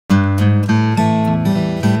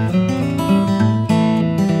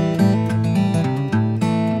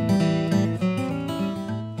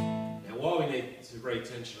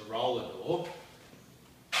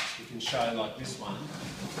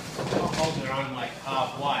going like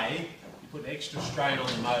halfway, you put extra strain on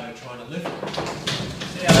the motor trying to lift it.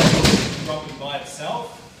 See how that's dropping by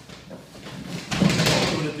itself?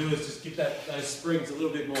 What you want to do is just give those springs a little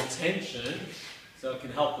bit more tension so it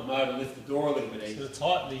can help the motor lift the door a little bit easier. So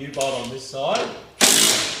tighten the U-bolt on this side.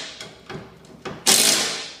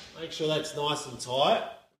 Make sure that's nice and tight.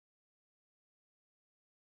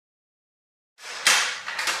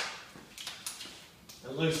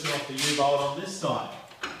 And loosen off the U-bolt on this side.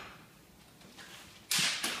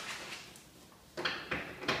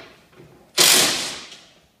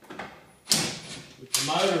 The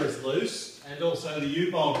motor is loose and also the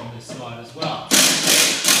U-bolt on this side as well.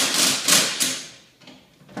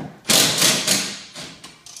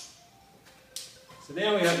 So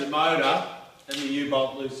now we have the motor and the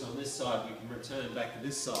U-bolt loose on this side, we can return back to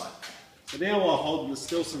this side. So now while holding the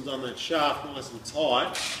Stillsons on that shaft nice and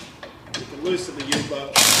tight, you can loosen the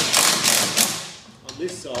U-bolt on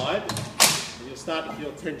this side and you'll start to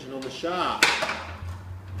feel tension on the shaft.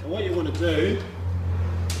 And what you want to do is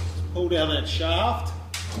pull down that shaft,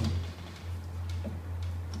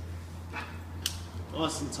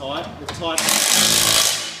 nice and tight.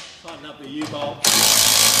 Tighten up the U-bolt,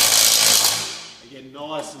 again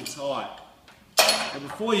nice and tight. And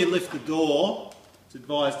before you lift the door, it's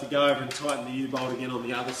advised to go over and tighten the U-bolt again on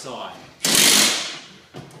the other side.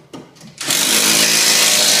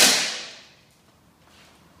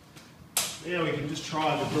 Now we can just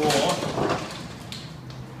try the door,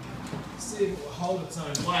 see if it will hold its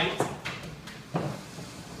own weight.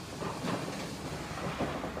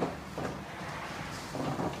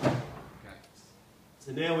 Okay.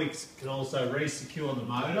 So now we can also re-secure the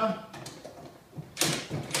motor.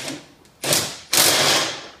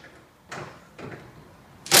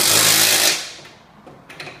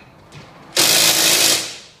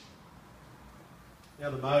 Now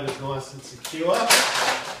the motor's nice and secure. You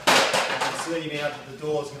can see now that the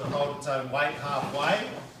door is going to hold its own weight halfway,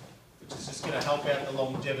 which is just going to help out the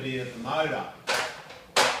longevity of the motor.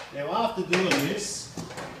 Now after doing this,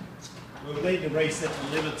 we'll need to reset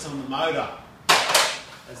the limits on the motor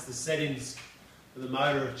as the settings for the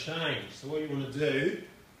motor have changed. So what you want to do,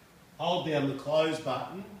 hold down the close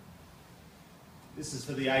button. This is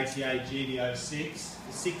for the ATA GD06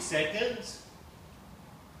 for 6 seconds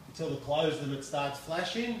until the close limit starts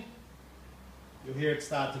flashing. You'll hear it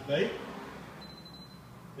start to beep.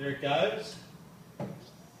 There it goes.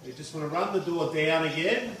 You just want to run the door down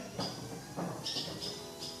again.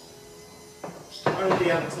 Run it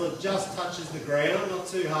down until it just touches the ground, not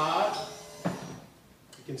too hard.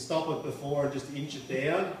 You can stop it before and just inch it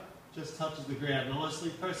down. Just touches the ground nicely.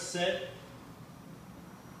 Press set.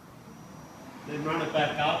 Then run it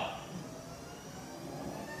back up.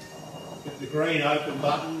 Hit the green open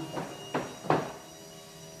button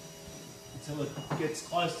until it gets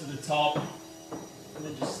close to the top, and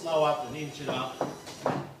then just slow up and inch it up.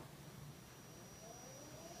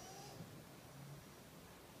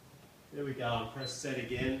 There we go, and press set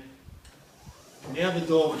again. Now the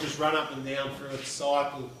door will just run up and down through its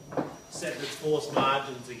cycle, set its force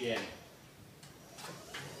margins again.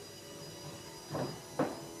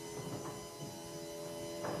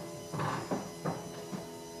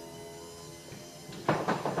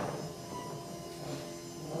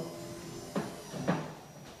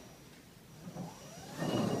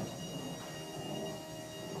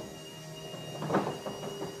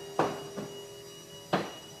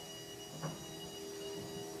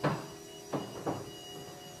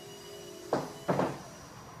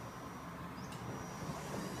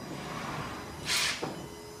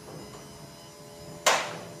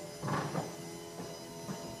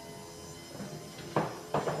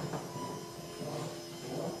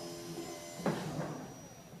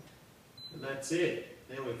 That's it.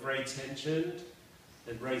 Now we've re-tensioned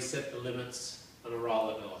and reset the limits on a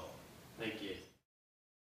roller door. Thank you.